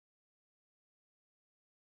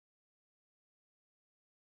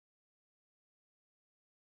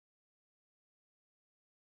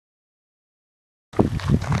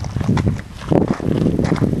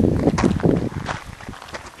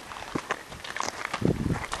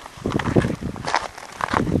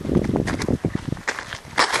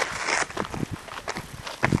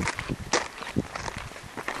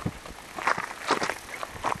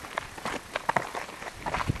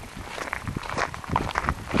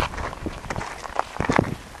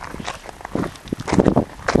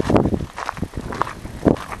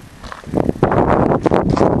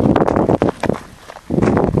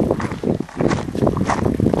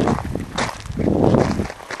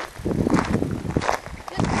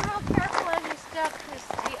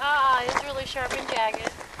Is really sharp and jagged.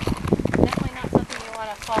 Definitely not something you want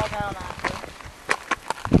to fall down onto.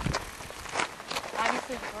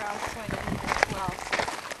 Obviously the ground's going to be there as well, so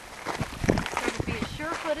try to be as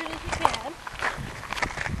sure-footed as you can.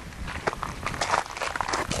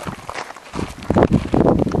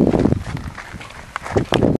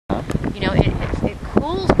 You know, it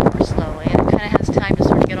cools more slowly and it kind of has time to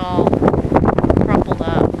sort of get all crumpled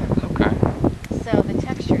up. Okay. So the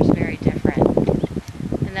texture is very different.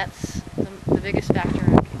 And that's the biggest factor,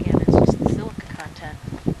 again, is just the silica content.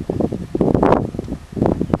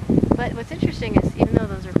 But what's interesting is, even though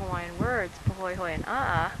those are Hawaiian words, pahoi, hoi, and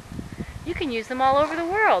a'a, you can use them all over the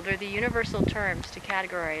world. They're the universal terms to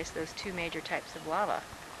categorize those two major types of lava.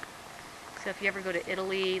 So if you ever go to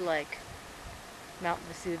Italy, like Mount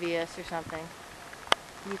Vesuvius or something,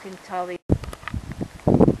 you can tell these